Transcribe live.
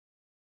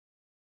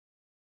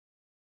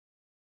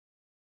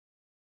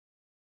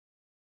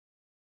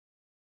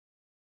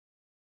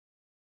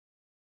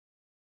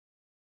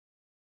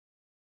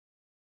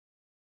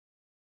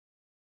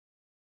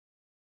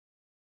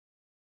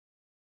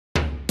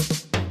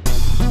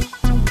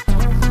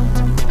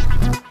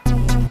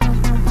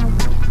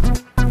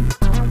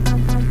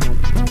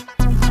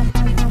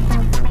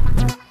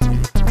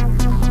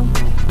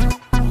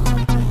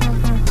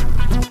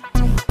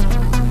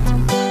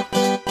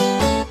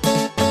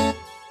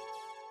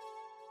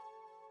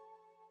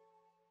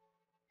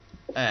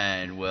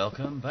And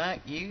welcome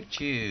back,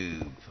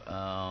 YouTube.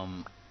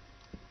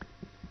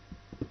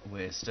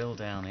 We're still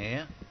down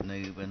here,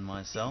 Noob and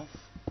myself.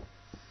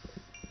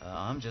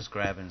 I'm just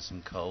grabbing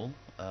some coal.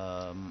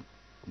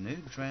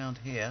 Noob's round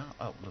here.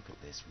 Oh, look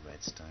at this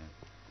redstone.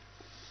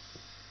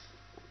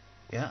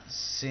 Yeah,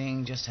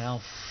 seeing just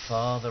how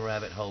far the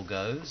rabbit hole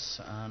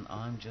goes, and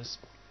I'm just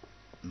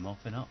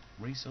mopping up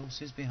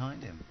resources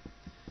behind him.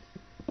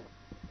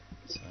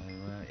 So,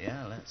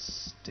 yeah,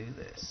 let's do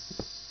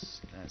this.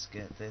 Let's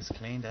get this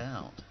cleaned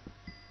out.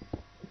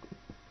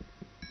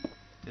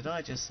 Did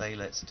I just say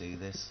let's do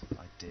this?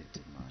 I did,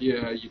 didn't I?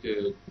 Yeah, you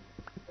did.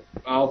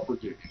 I'll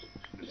forgive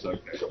you. It's okay.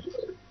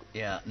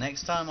 Yeah,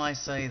 next time I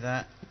say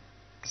that,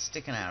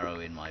 stick an arrow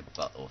in my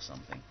butt or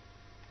something.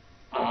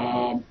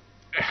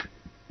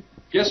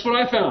 Guess what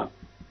I found?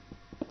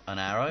 An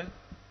arrow?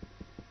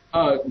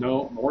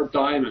 No, more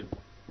diamond.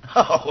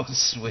 Oh,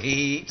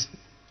 sweet.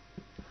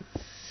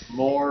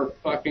 More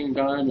fucking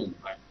diamond.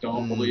 I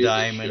don't believe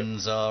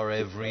diamonds are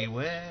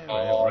everywhere,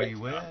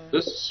 everywhere.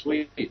 This is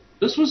sweet.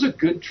 This was a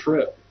good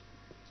trip.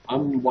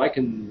 I'm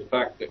liking the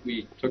fact that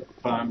we took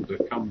the time to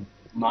come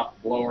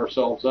not blow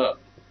ourselves up.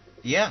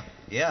 Yeah,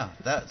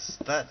 that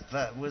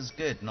was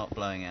good, not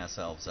blowing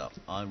ourselves up.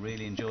 I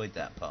really enjoyed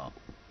that part.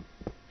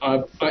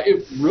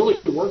 It really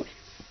worked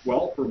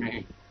well for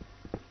me.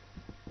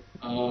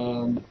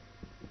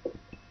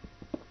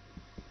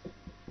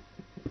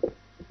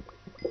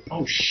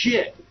 Oh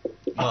shit!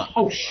 What?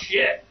 Oh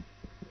shit!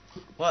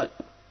 What?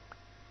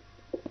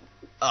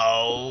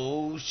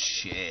 Oh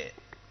shit!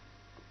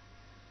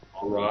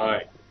 All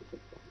right.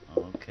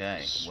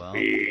 Okay.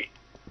 Sweet.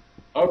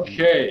 Well.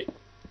 Okay.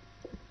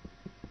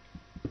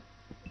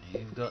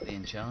 You've got the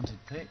enchanted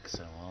pick,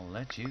 so I'll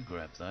let you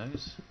grab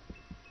those.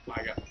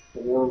 I got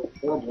four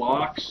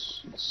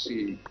blocks. Let's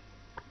see.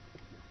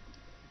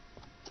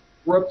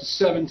 We're up to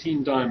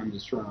 17 diamonds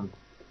this round.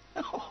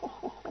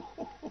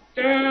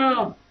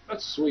 Damn!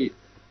 That's sweet.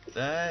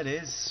 That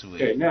is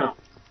sweet. Okay, now,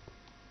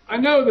 I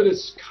know that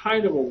it's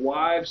kind of a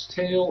wives'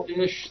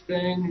 tale-ish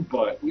thing,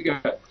 but we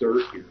got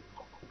dirt here.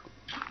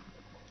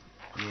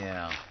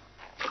 Yeah.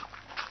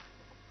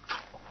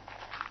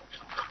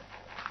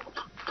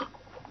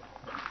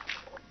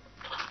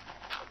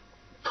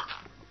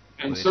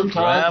 And With sometimes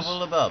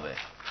gravel above it.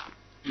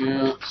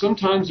 Yeah,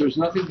 sometimes there's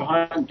nothing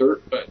behind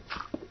dirt but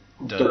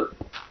dirt.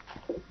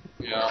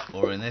 Yeah.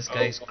 Or in this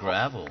case,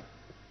 gravel.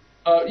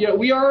 Yeah,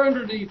 we are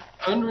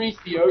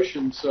underneath the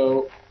ocean,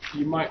 so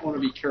you might want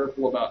to be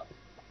careful about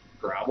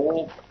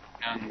gravel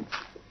and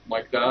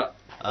like that.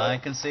 I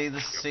can see the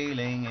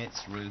ceiling,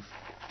 it's roof.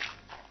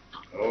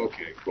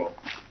 Okay, cool.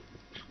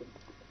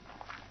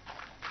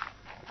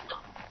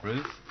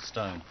 Roof,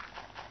 stone.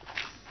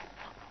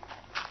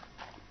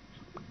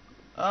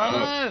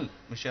 Oh no!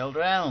 Michelle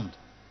drowned.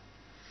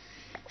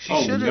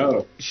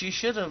 She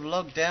should have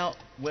logged out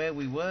where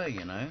we were,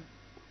 you know.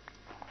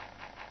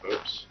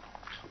 Oops.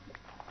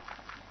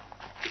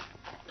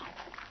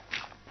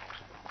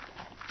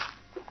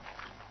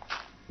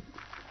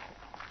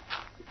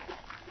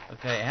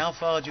 Okay, how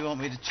far do you want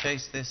me to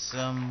chase this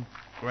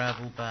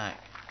gravel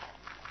back?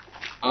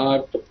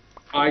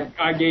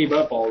 I gave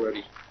up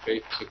already,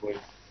 basically.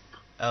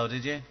 Oh,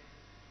 did you?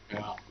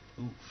 Yeah.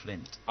 Ooh,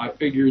 flint. I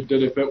figured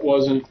that if it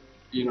wasn't,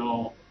 you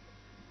know,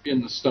 in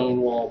the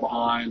stone wall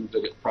behind,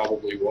 that it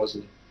probably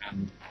wasn't,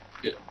 and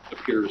it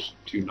appears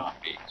to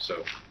not be.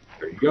 So,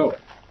 there you go.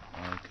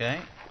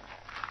 Okay.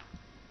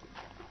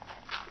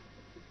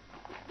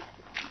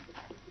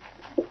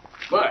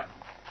 But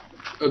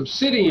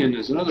obsidian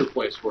is another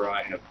place where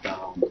I have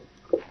found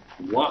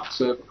lots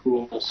of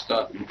cool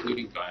stuff,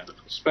 including diamond,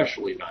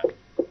 especially diamond.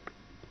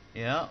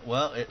 Yeah,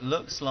 well, it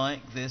looks like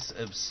this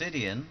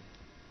obsidian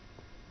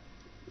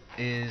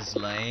is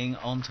laying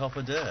on top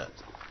of dirt.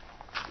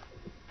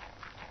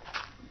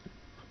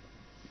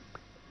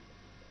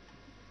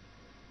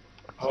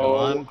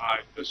 So I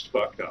just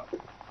fucked up.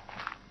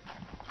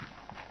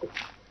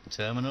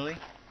 Terminally?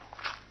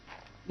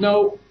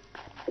 No,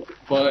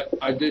 but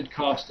I did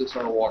cost us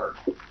our water.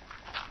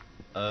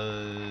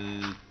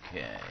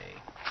 Okay.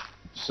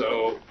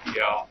 So,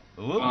 yeah,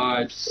 Whoop.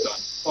 I just done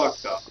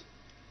fucked up.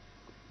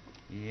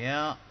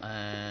 Yeah,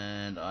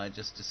 and I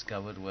just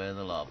discovered where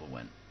the lava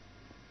went.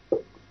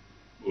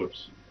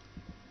 Whoops.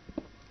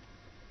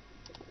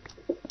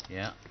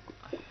 Yeah.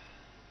 And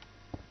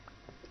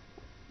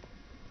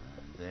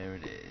there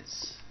it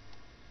is.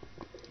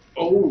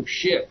 Oh,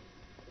 shit.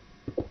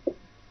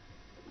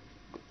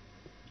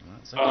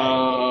 That's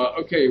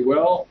okay. Okay,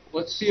 well,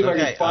 let's see if I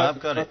can find...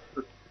 I've got it.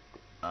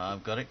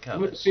 I've got it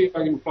covered. Let's see if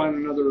I can find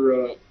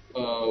another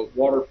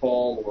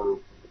waterfall or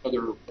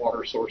other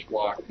water source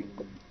block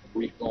and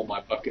refill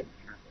my bucket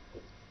here.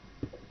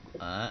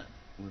 That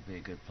would be a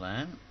good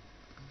plan.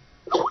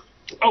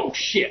 Oh,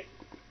 shit.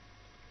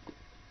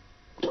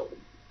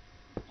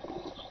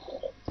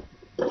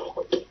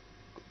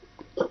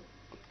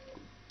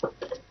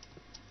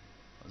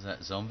 Was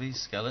that zombie?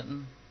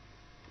 Skeleton?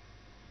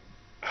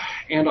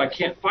 And I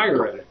can't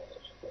fire at it.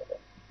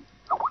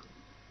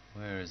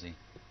 Where is he?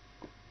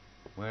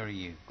 Where are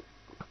you?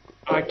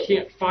 I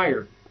can't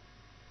fire.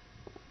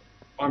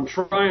 I'm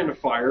trying to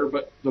fire,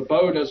 but the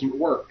bow doesn't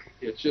work.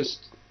 It's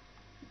just,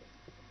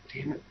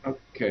 damn it.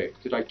 Okay,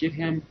 did I get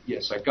him?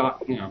 Yes, I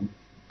got him.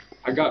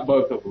 I got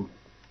both of them.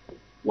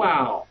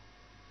 Wow,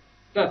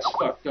 that's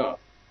fucked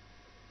up.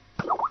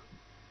 What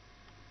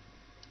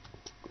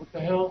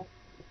the hell?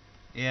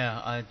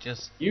 Yeah, I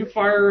just... You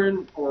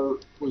firing, or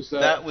was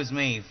that... That was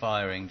me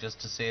firing, just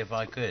to see if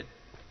I could.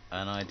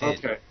 And I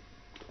did. Okay.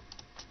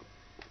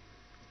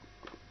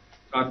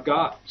 I've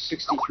got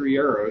 63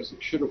 arrows.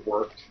 It should have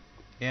worked.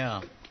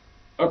 Yeah.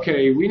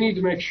 Okay, we need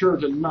to make sure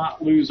to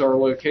not lose our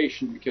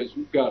location because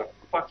we've got a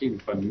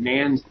fucking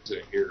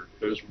bonanza here.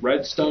 There's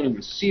redstone in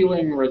the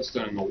ceiling,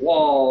 redstone in the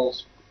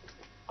walls.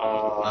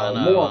 I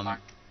More. know,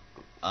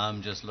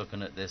 I'm just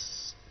looking at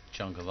this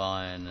chunk of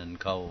iron and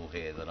coal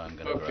here that I'm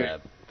going to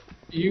grab.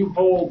 You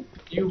hold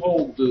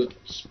the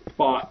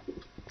spot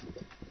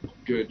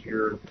good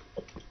here.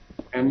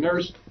 And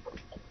there's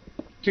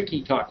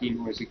ticky-tacky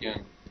noise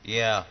again.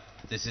 Yeah,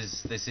 this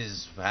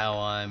is how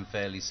I'm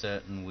fairly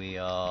certain we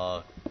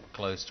are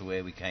close to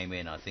where we came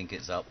in. I think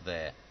it's up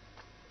there,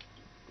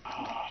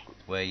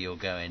 where you're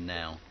going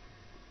now.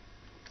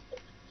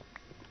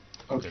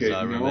 Okay,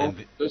 no,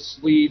 this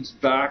leads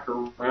back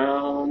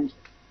around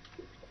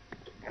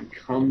and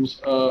comes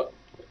up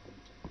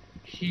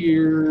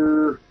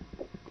here,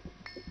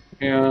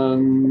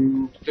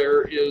 and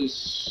there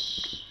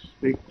is a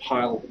big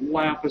pile of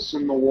lapis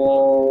in the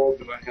wall.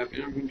 Do I have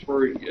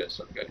inventory?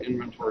 Yes, I've got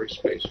inventory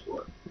space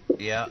for it.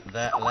 Yeah,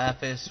 that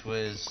lapis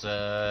was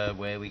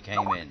where we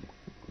came in.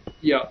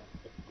 Yep.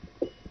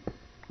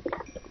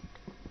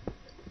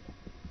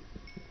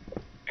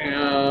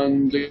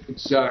 And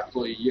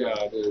exactly, yeah,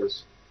 it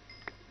is.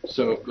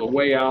 So the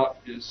way out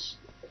is,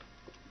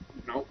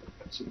 nope,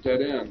 that's a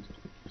dead end.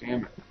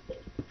 Damn it.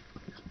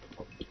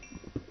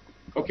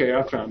 Okay,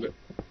 I found it.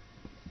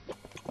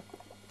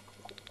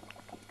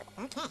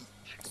 Okay,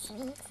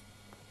 sweet.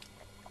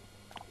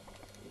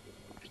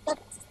 Oh,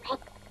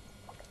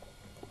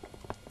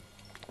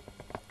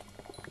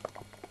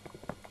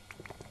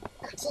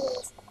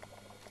 jeez.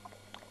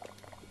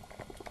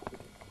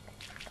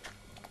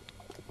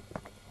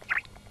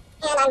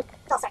 And I'm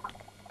full circle.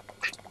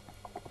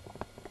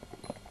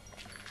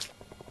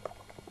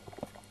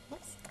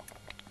 Oops.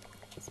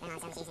 Just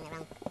realized I was using the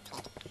wrong pick.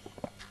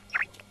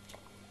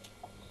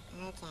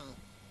 Okay.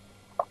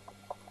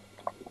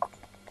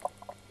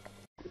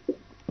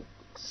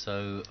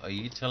 So, are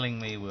you telling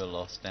me we're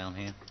lost down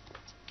here?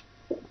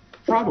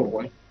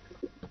 Probably.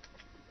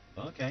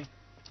 Okay.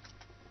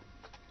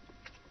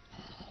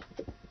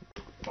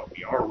 But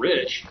we are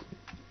rich.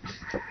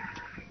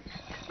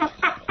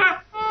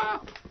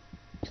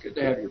 It's good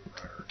to have your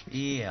prior.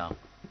 Yeah.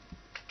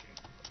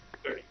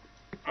 There you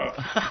go.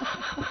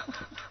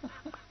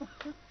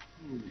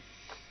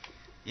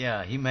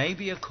 Yeah, he may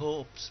be a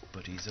corpse,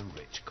 but he's a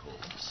rich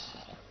corpse.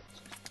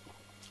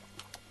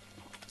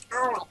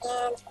 Alright,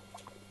 and...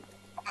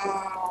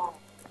 wow,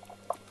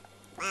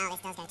 this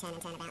does go turn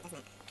and turn about, doesn't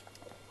it?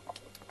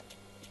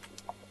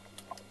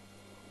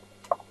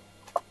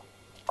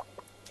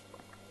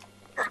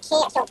 Oh,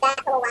 shit, so that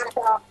little lava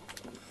pool.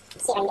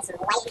 See if I can get some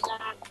light in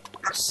here.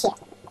 Oh, shit.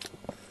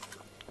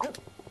 Ooh,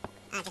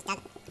 I just dug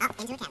up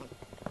into a cabin.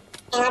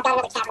 And I've got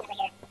another cabin over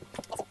here.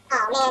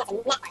 Oh, man, it's a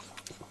network.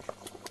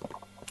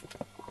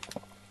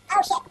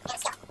 Oh, shit, and a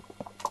skeleton.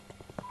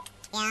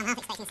 Yeah, I'm half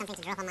expecting something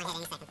to drop on my head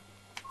any second.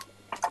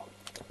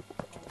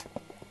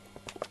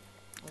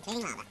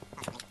 Including lava,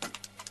 possibly.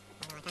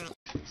 Although I can't.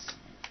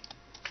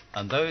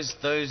 And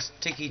those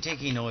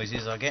ticky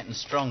noises are getting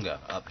stronger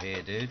up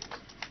here, dude.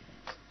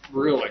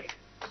 Really?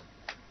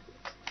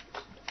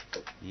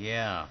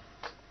 Yeah.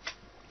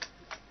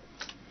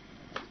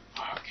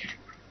 Okay,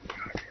 what do we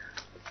got here?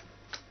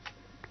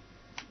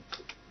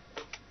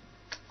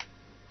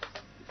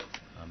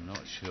 I'm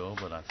not sure,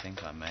 but I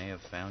think I may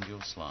have found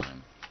your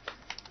slime.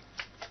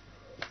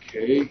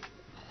 Okay.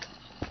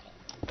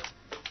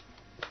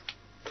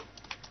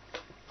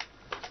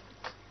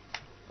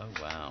 Oh,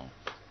 wow.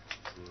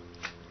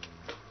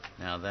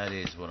 Now that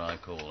is what I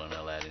call an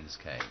Aladdin's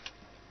cave.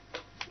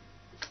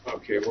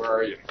 Okay, where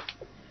are you?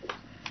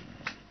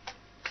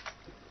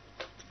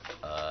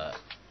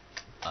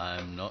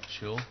 I'm not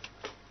sure.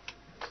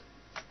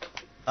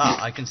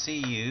 Ah, I can see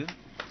you.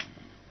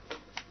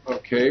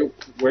 Okay,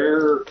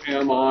 where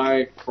am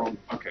I from?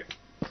 Okay.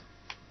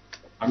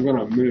 I'm going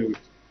to move.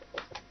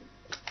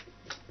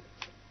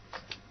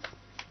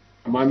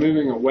 Am I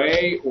moving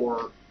away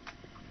or?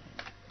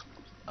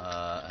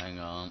 Hang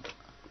on.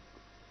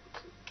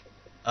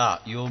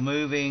 Ah, you're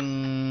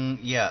moving.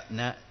 Yeah,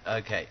 now.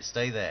 Okay,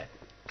 stay there.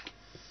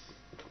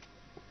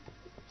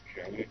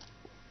 Okay.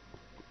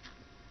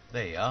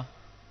 There you are.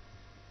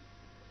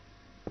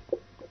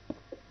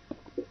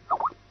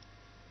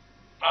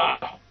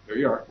 Ah, there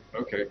you are.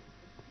 Okay.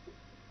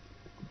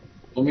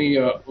 Let me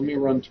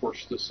run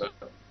torch this up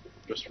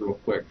just real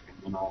quick, and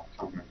then I'll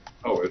come in.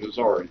 Oh, it is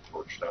already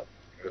torched up.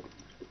 Good.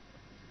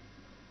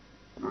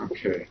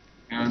 Okay,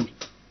 and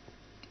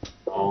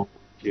I'll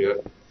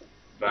get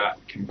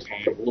that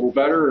contained a little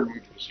better, and we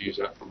can just use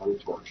that for another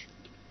torch.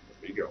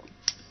 There you go.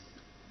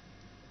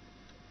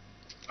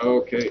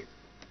 Okay.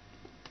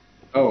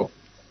 Oh,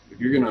 if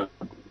you're gonna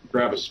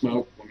grab a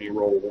smoke, let me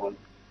roll one.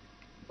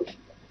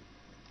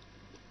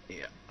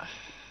 Yeah.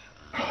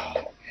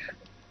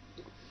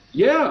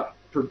 Yeah,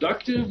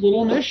 productive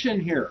little mission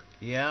here.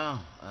 Yeah,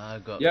 I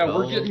got Yeah,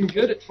 gold. we're getting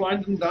good at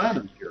finding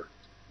diamonds here.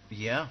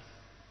 Yeah,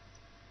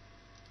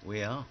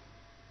 we are.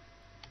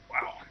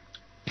 Wow.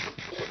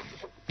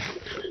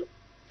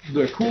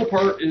 The cool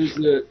part is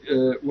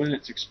that when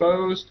it's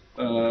exposed,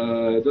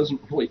 it doesn't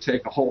really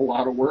take a whole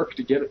lot of work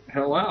to get it the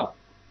hell out.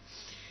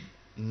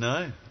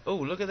 No. Oh,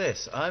 look at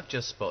this. I've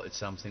just spotted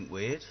something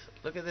weird.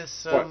 Look at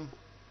this. What?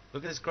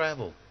 Look at this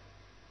gravel.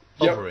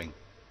 Yep. Hovering.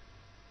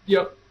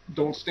 Yep,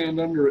 don't stand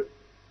under it.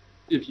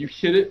 If you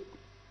hit it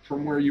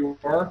from where you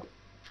are,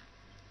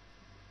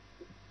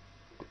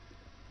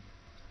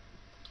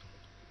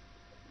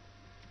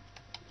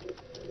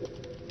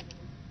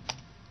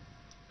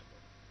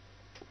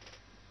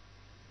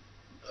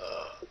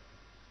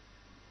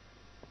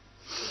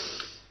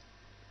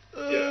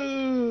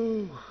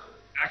 Oh.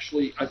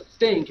 actually, I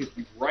think if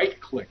you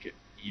right-click it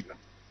even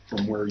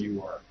from where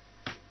you are,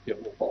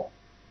 it will fall.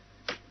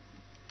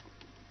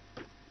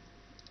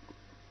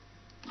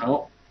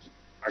 No,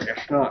 I guess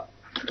not.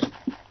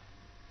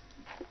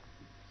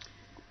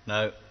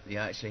 No, you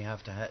actually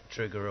have to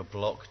trigger a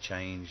block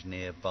change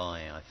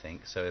nearby, I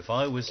think. So if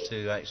I was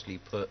to actually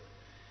put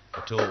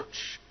a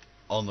torch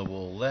on the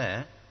wall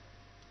there...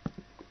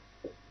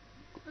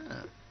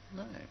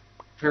 no.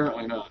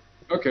 Apparently not.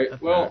 Okay,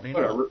 Apparently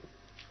well, not. whatever.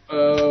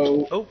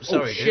 Oh,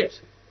 sorry, shit. dude.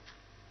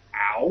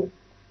 Ow.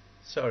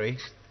 Sorry.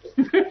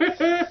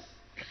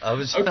 I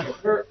was... Okay,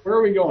 where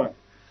are we going?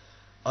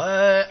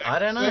 I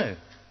don't know.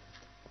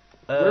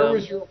 Where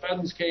was your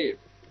Aladdin's cave?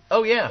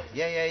 Oh, yeah.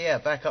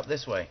 Back up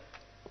this way.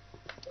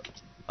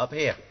 Up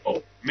here.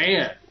 Oh,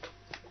 man.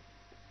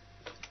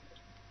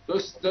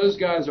 Those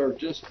guys are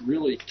just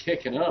really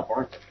kicking up,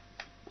 aren't they?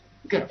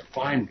 We gotta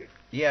find them.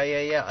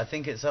 Yeah. I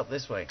think it's up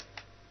this way.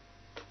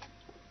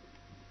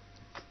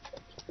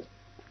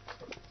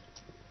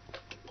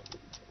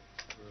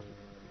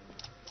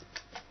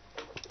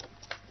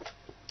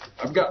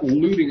 I've got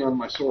looting on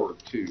my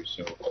sword, too,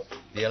 so...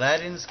 The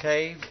Aladdin's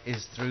cave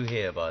is through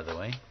here, by the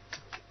way.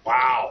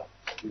 Wow.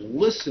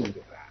 Listen to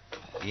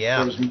that.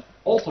 Yeah. There's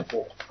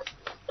multiple.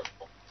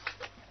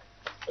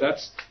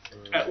 That's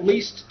at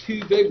least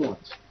 2 big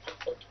ones.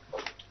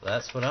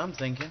 That's what I'm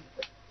thinking.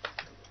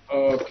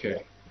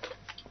 Okay.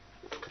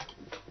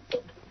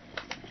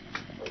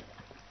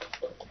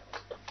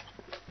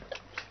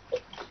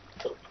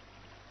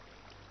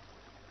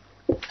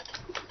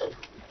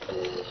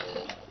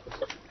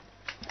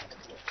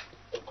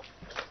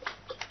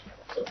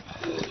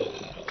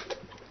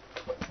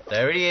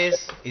 There he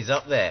is. He's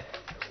up there.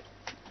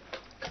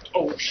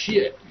 Oh,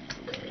 shit.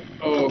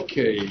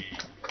 Okay.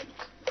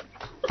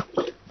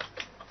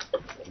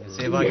 Let's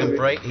see if I can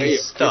break...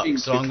 He's stuck,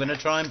 so I'm going to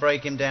try and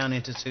break him down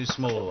into 2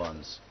 smaller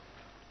ones.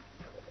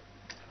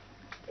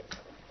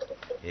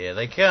 Here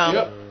they come.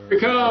 Yep, here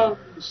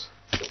comes.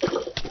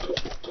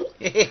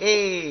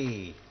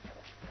 Hey.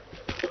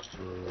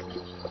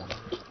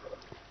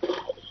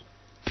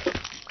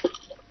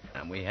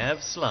 And we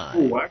have slime.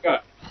 Ooh, I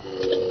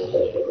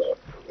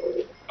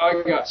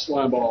got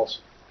slime balls.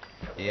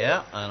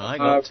 Yeah, and I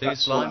got 2 got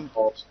slime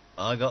balls.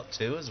 I got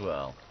 2 as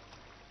well.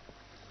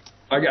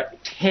 I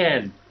got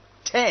 10.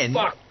 10?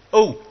 Fuck.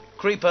 Oh,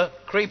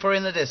 creeper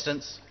in the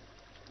distance.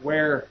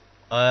 Where?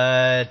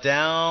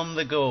 Down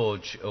the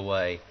gorge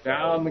away.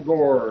 Down the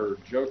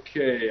gorge.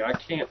 Okay, I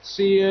can't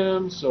see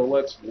him, so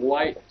let's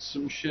light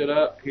some shit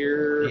up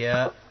here.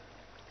 Yeah.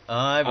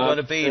 I've got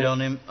a bead on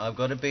him.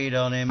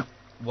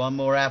 1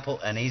 more apple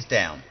and he's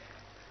down.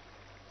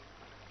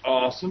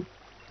 Awesome.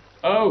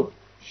 Oh,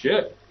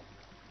 shit.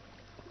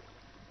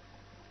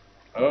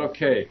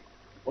 Okay,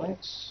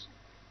 let's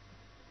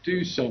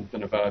do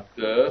something about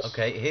this.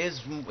 Okay,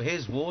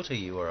 here's water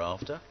you were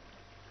after.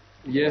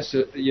 Yes,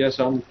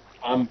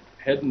 I'm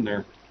heading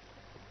there.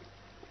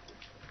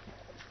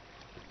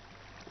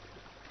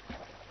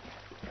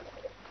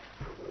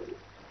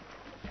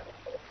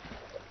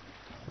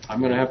 I'm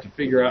going to have to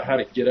figure out how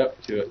to get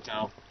up to it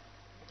now.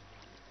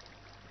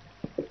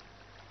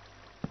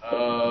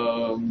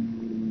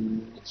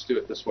 Let's do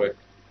it this way.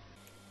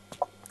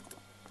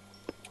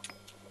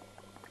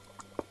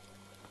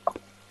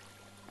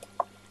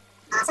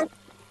 Awesome.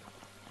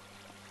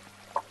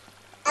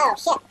 Oh,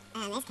 shit.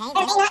 This cave,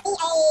 there may not be a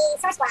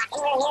source block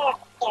anywhere near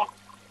here.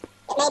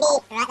 It may be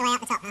right the way up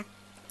the top, huh?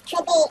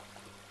 Could be.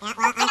 Yeah,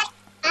 well, I got it.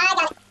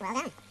 Well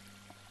done.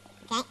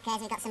 Okay, because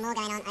we've got some more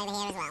going on over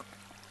here as well.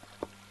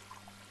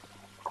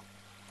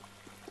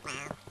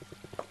 Wow.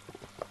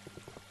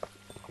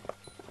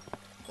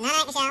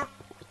 Night, Michelle.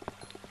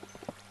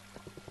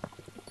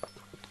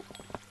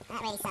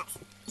 That really sucks.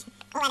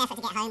 All that effort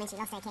to get home and she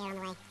lost her gear on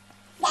the way.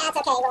 That's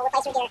okay, we'll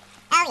replace her gear.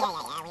 Oh,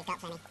 yeah, we've got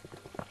plenty.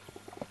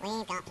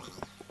 We've got plenty.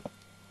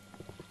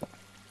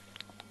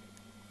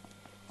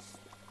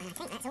 I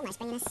think that's almost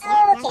bringing us... Okay,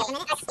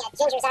 that's the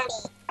ginger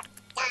zombie.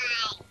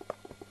 Die.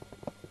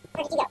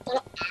 Where did you go? Damn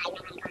it. Ah, you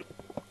ran around the corner.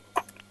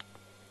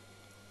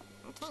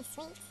 Okay,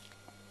 sweet.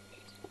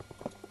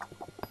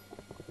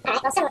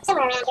 Alright, well,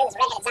 somewhere around here there's a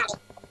red-headed zombie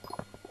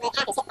with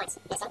half his hit points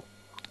missing.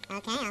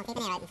 Okay, I'll keep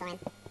an ear open for him.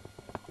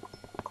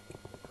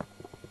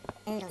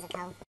 Oodles of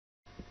coal.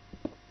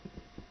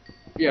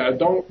 Yeah,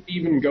 don't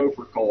even go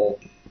for coal.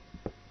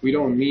 We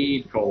don't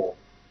need coal.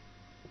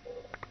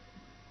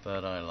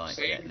 But I like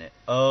Save. getting it.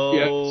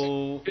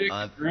 Oh, Pick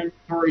I've, your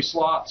inventory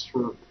slots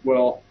for,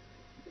 well,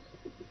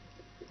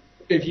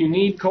 if you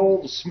need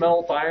coal to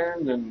smelt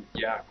iron, then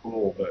yeah,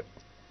 cool, but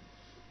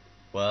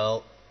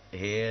well,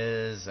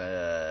 here's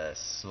a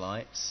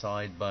slight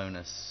side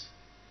bonus.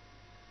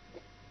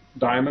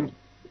 diamond.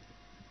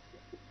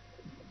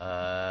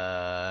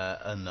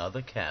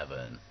 Another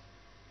cavern.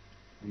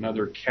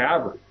 Another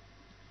cavern.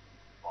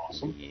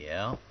 Awesome.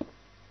 Yeah.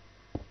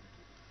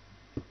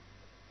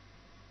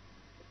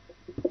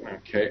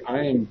 Okay, I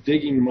am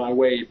digging my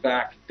way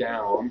back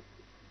down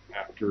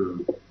after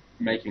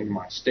making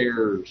my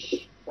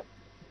stairs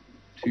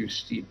too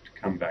steep to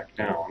come back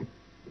down.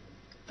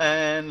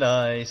 And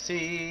I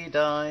see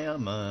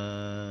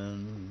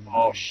diamonds.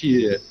 Oh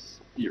shit,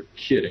 you're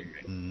kidding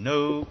me.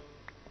 Nope.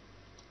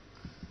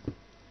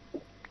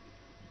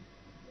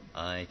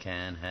 I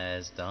can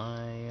has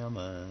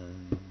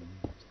diamonds.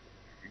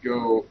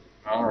 Go,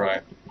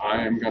 alright,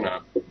 I am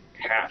gonna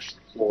patch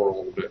the floor a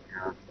little bit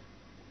here.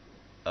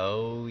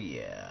 Oh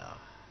yeah.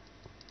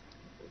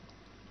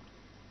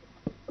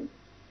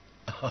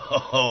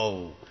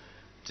 Oh,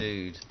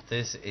 dude,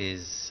 this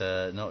is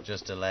not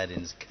just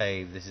Aladdin's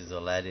cave. This is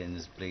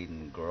Aladdin's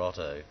bleeding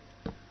grotto.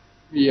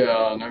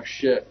 Yeah, no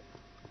shit.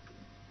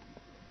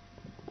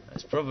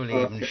 It's probably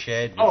even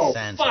shared with Oh,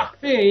 Santa.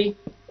 fuck me!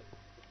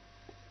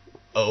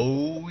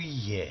 Oh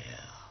yeah.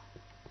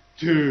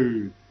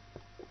 Dude.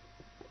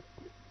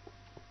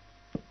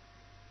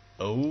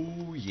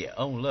 Oh yeah.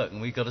 Oh look,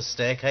 and we've got a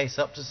staircase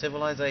up to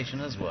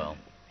civilization as well.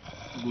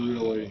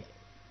 Really?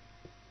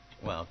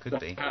 Well, could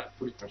be. That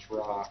pretty much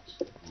rocks.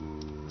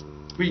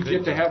 We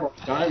get to have a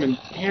diamond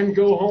and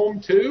go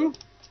home too?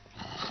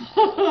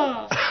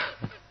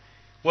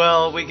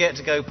 Well, we get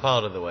to go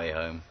part of the way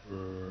home.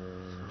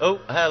 Oh,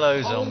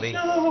 hello, zombie.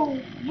 Oh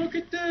no! Look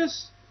at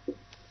this!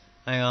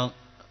 Hang on.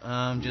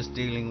 I'm just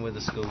dealing with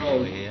a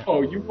schoolboy here.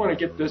 Oh, you want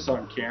to get this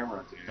on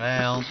camera, dude.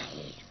 Well,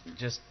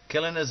 just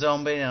killing a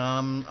zombie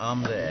and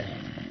I'm there.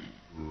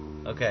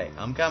 Okay,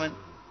 I'm coming.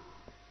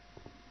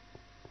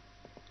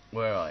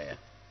 Where are you?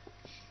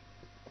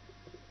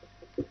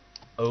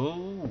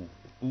 Oh.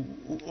 Ooh.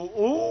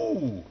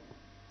 Ooh.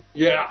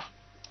 Yeah.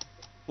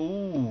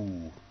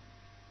 Ooh.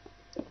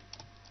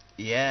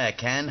 Yeah,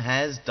 can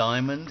has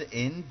diamond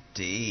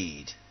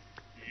indeed.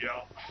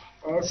 Yeah.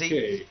 Okay.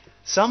 See,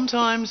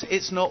 sometimes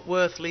it's not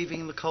worth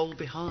leaving the coal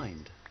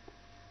behind.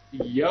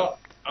 Yep.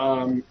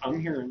 I'm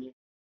hearing you.